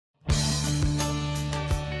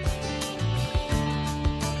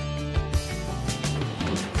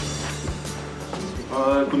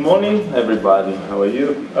Good morning, everybody. How are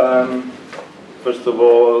you? First of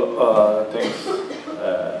all, thanks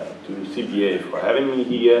to CBA for having me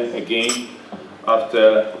here again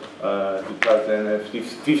after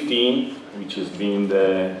 2015, which has been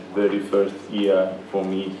the very first year for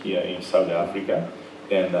me here in South Africa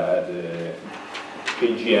and the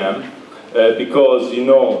AGM, because you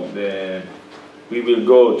know we will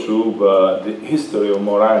go through the history of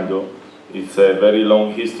Morando. It's a very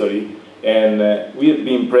long history. And we have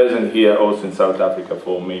been present here also in South Africa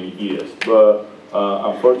for many years, but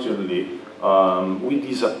unfortunately we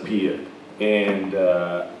disappeared. And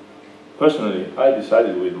personally, I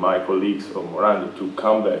decided with my colleagues of Morando to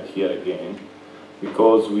come back here again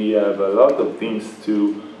because we have a lot of things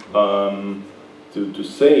to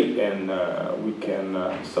say, and we can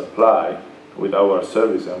supply with our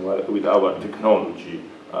service and with our technology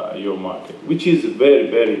your market, which is a very,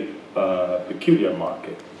 very peculiar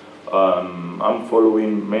market. I'm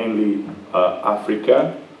following mainly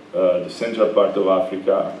Africa, the central part of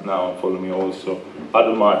Africa. Now I'm following also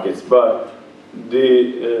other markets, but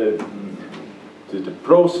the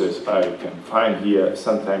process I can find here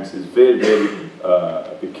sometimes is very, very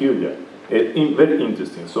peculiar and very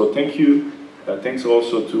interesting. So thank you. Thanks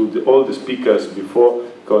also to all the speakers before,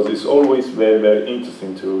 because it's always very, very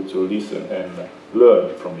interesting to listen and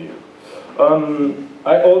learn from you.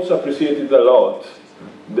 I also appreciated a lot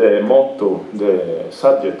the motto, the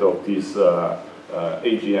subject of this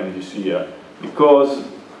AGM this year, because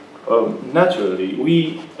naturally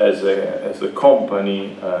we as a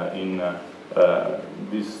company in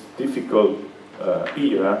this difficult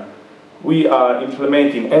era, we are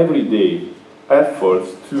implementing everyday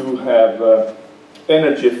efforts to have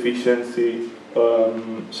energy efficiency,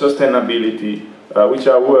 sustainability, which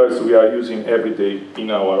are words we are using every day in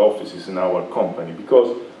our offices, in our company,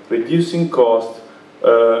 because reducing costs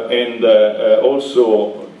and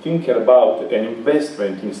also thinking about an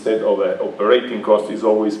investment instead of an operating cost is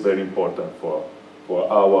always very important for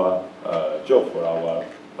our job, for our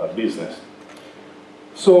business.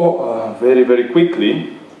 So very, very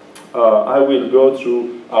quickly, I will go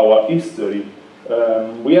through our history.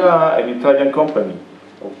 We are an Italian company.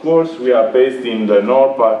 Of course, we are based in the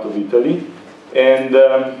north part of Italy, and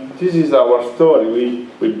this is our story.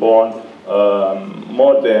 We born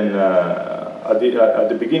more than at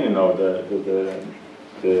the beginning of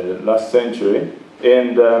the last century,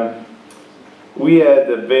 and we had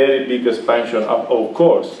a very big expansion, of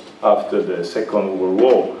course, after the Second World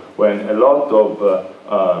War, when a lot of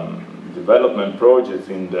development projects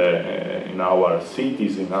in our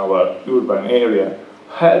cities, in our urban area,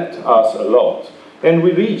 helped us a lot. And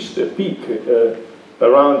we reached a peak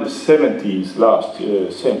around the 70s last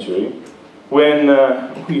century, when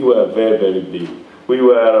we were very, very big. We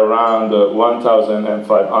were around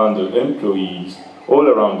 1,500 employees all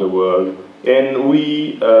around the world, and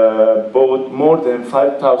we bought more than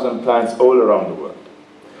 5,000 plants all around the world.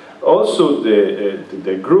 Also,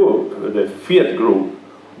 the group, the Fiat group,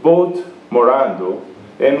 bought Morando,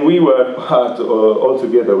 and we were part all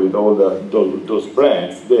together with all those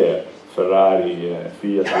brands there, Ferrari,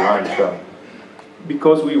 Fiat, Lancia,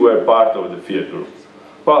 because we were part of the Fiat group.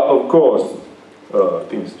 But of course,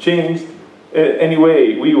 things changed.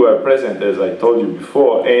 Anyway, we were present, as I told you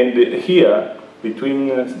before, and here, between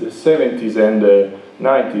the 70s and the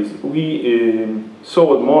 90s, we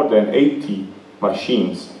sold more than 80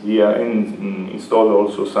 machines here and installed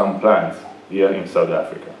also some plants here in South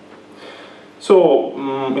Africa. So,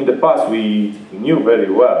 in the past, we knew very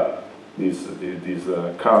well this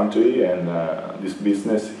country and this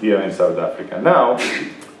business here in South Africa. Now,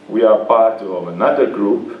 we are part of another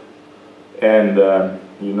group, and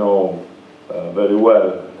you know very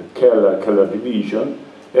well the Keller division,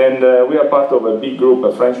 and we are part of a big group,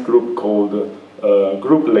 a French group called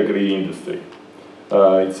Groupe Legris Industrie.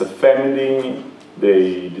 It's a family.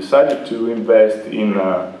 They decided to invest in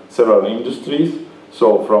several industries.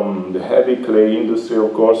 So from the heavy clay industry,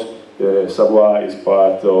 of course, Savoie is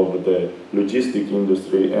part of the logistic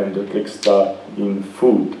industry, and the Clickstar in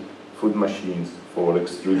food machines for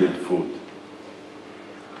extruded food.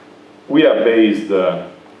 We are based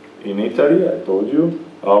in Italy, I told you.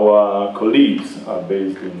 Our colleagues are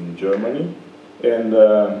based in Germany, and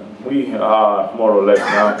we are more or less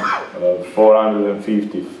now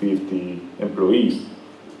 450 employees,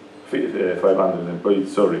 500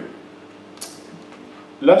 employees, sorry.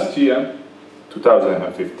 Last year,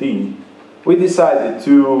 2015, we decided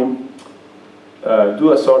to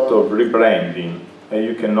do a sort of rebranding, and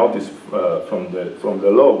you can notice from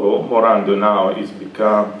the logo, Morando now is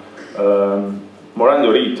become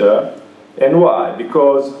Morando Retail. And why?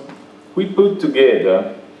 Because we put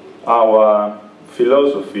together our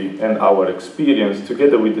philosophy and our experience,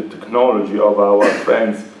 together with the technology of our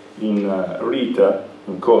friends in Rita,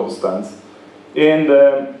 in Constance,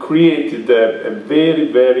 and created a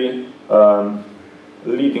very, very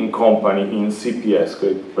leading company in CPS,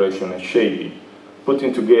 calibration and shaping,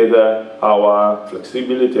 putting together our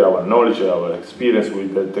flexibility, our knowledge, our experience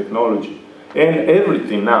with the technology. And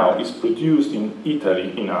everything now is produced in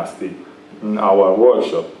Italy, in Asti, in our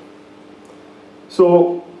workshop.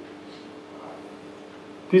 So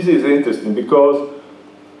this is interesting because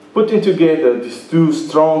putting together these two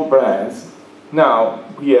strong brands, now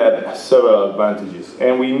we have several advantages.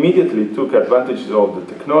 And we immediately took advantages of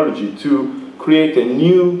the technology to create a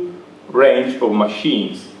new range of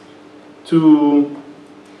machines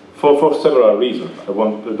for several reasons. I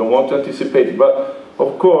don't want to anticipate, but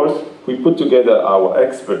of course, we put together our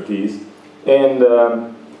expertise, and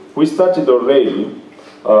we started already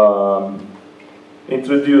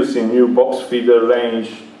introducing new box feeder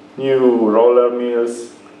range, new roller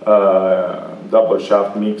mills, double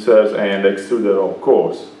shaft mixers, and extruder, of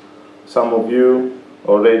course. Some of you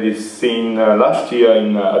already seen last year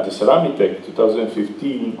at the Ceramictech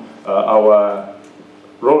 2015 our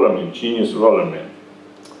roller mill, Genius roller mill.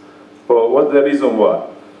 But what's the reason why?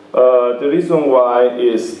 The reason why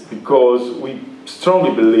is because we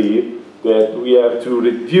strongly believe that we have to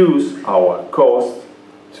reduce our cost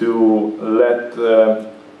to let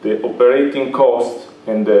the operating cost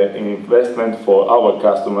and the investment for our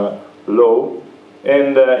customer low,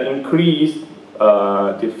 and increase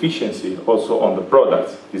the efficiency also on the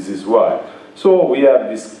products. This is why. So we have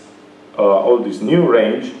this all this new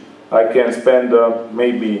range. I can spend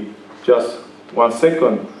maybe just 1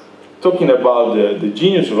 second talking about the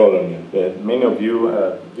Genius roller mill that many of you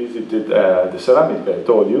visited the ceramic I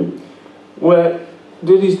told you, where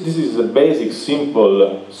this is a basic,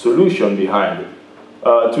 simple solution behind it.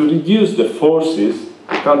 To reduce the forces,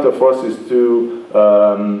 the counter forces,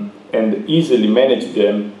 and easily manage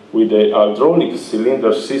them with the hydraulic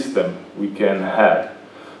cylinder system we can have.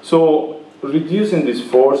 So reducing these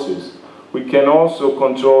forces, we can also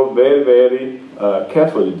control very, very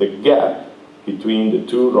carefully the gap between the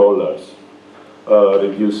two rollers,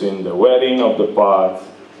 reducing the wearing of the parts,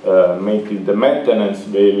 making the maintenance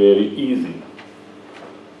very, very easy.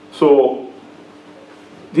 So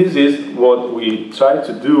this is what we try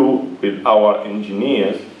to do with our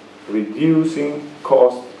engineers, reducing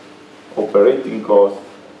cost, operating cost,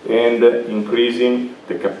 and increasing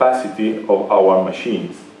the capacity of our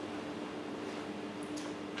machines.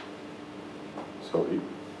 Sorry.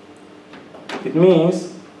 It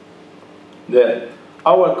means that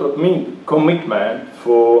our commitment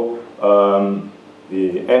for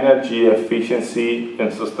the energy efficiency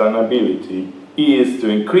and sustainability is to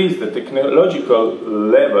increase the technological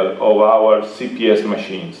level of our CPS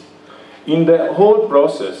machines. In the whole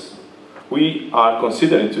process, we are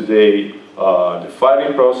considering today the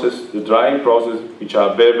firing process, the drying process, which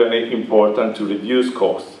are very, very important to reduce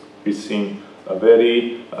costs. We've seen a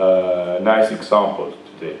very nice example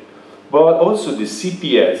today. But also the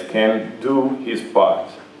CPS can do his part,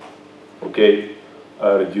 okay?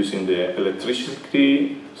 Reducing the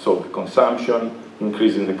electricity, so the consumption,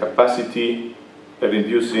 increasing the capacity,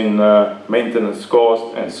 reducing maintenance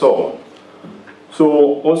costs, and so on.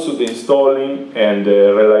 So also the installing and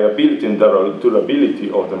the reliability and the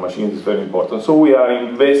durability of the machine is very important. So we are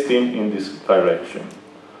investing in this direction.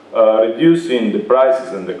 Reducing the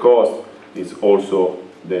prices and the cost is also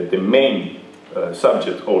the main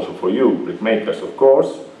subject also for you, brickmakers, of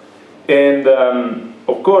course. And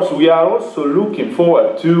of course, we are also looking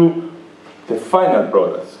forward to the final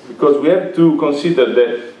products, because we have to consider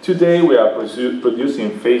that today we are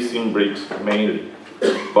producing facing bricks mainly.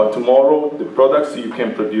 But tomorrow, the products you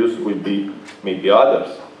can produce will be maybe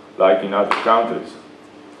others, like in other countries.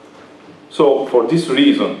 So for this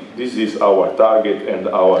reason, this is our target and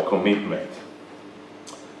our commitment.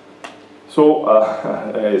 So,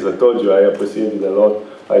 as I told you, I appreciated a lot.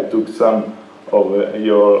 I took some of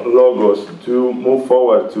your logos to move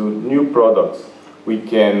forward to new products we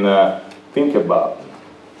can think about.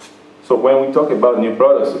 So when we talk about new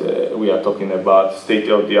products, we are talking about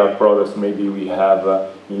state-of-the-art products maybe we have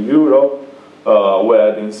in Europe,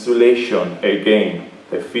 where the insulation, again,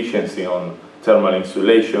 efficiency on thermal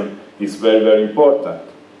insulation is very, very important.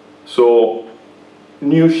 So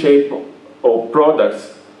new shape of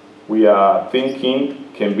products we are thinking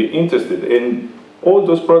can be interested in. All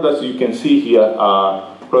those products you can see here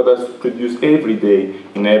are products produced every day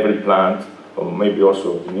in every plant, or maybe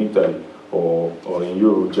also in Italy or in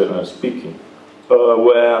Europe, generally speaking,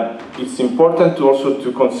 where it's important to also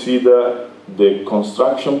to consider the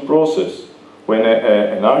construction process. When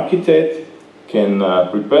an architect can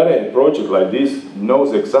prepare a project like this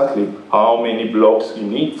knows exactly how many blocks he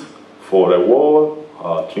needs for a wall,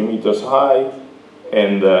 3 meters high,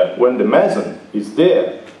 and when the mason is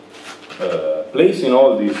there, placing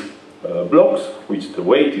all these blocks, which the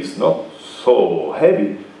weight is not so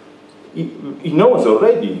heavy, he knows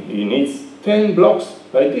already he needs 10 blocks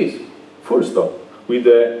like this, full stop, with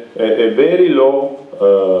a very low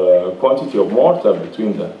quantity of mortar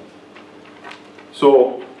between them.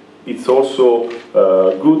 So it's also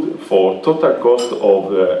good for total cost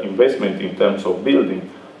of investment in terms of building,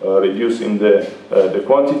 reducing the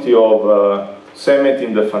quantity of cement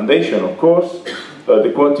in the foundation, of course,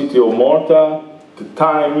 the quantity of mortar, the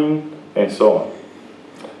timing, and so on.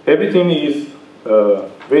 Everything is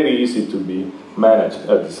very easy to be managed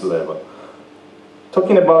at this level.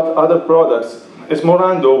 Talking about other products, as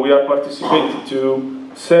Morando, we are participating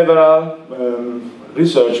to several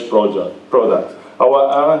research products. Our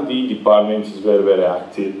R&D department is very, very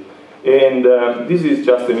active, and this is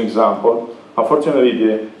just an example.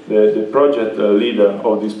 Unfortunately, the project leader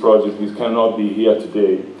of this project cannot be here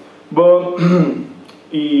today, but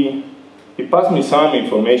he passed me some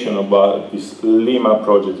information about this Lima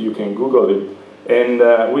project. You can Google it, and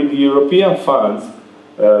with the European funds,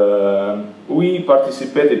 we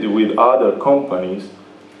participated with other companies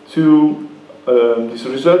to this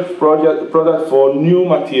research product for new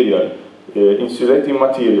material, insulating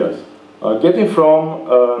materials, getting from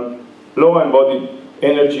low embodied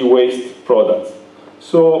energy waste products.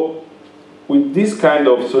 So with this kind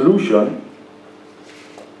of solution,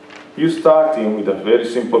 you're starting with a very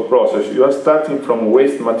simple process. You are starting from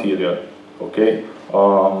waste material, okay?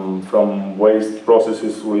 From waste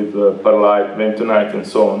processes with perlite, bentonite, and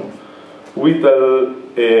so on. With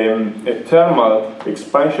a thermal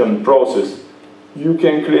expansion process, you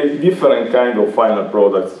can create different kind of final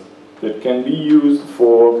products that can be used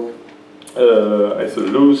for as a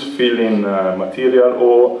loose filling material,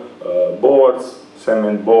 or boards,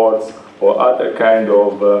 cement boards, or other kind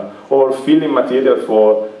of or filling material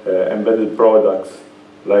for embedded products,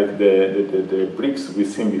 like the bricks we've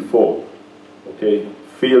seen before. Okay,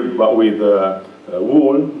 filled with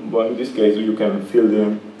wool, but in this case you can fill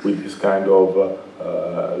them with this kind of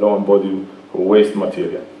low embodied waste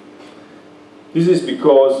material. This is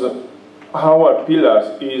because our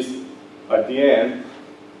pillars is, at the end,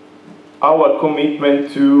 our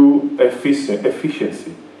commitment to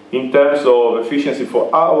efficiency, in terms of efficiency for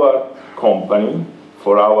our company,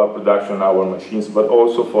 for our production, our machines, but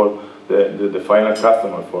also for the final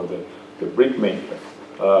customer, for the brick maker.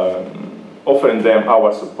 Offering them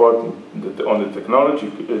our support on the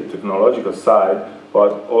technological side,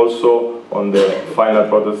 but also on the final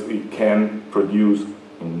products we can produce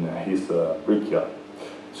in his brickyard.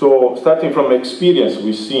 So starting from experience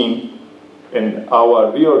we've seen in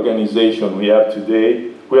our reorganization we have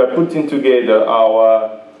today, we are putting together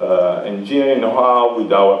our engineering know-how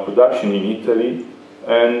with our production in Italy,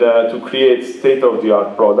 and to create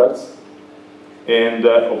state-of-the-art products, and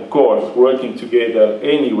of course working together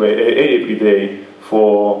every day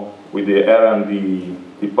with the R&D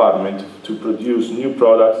department to produce new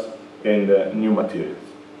products and new materials.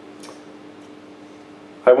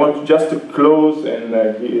 I want just to close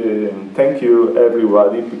and thank you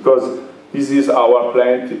everybody, because this is our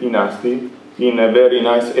plant in Asti, in a very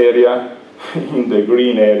nice area, in the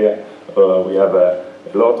green area. We have a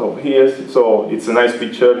lot of hills, so it's a nice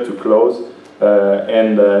picture to close.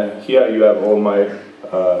 And here you have all my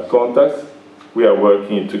contacts. We are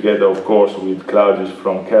working together, of course, with Claudius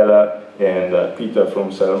from Keller and Peter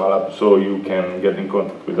from Selmalab, so you can get in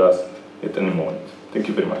contact with us at any moment. Thank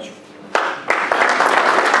you very much.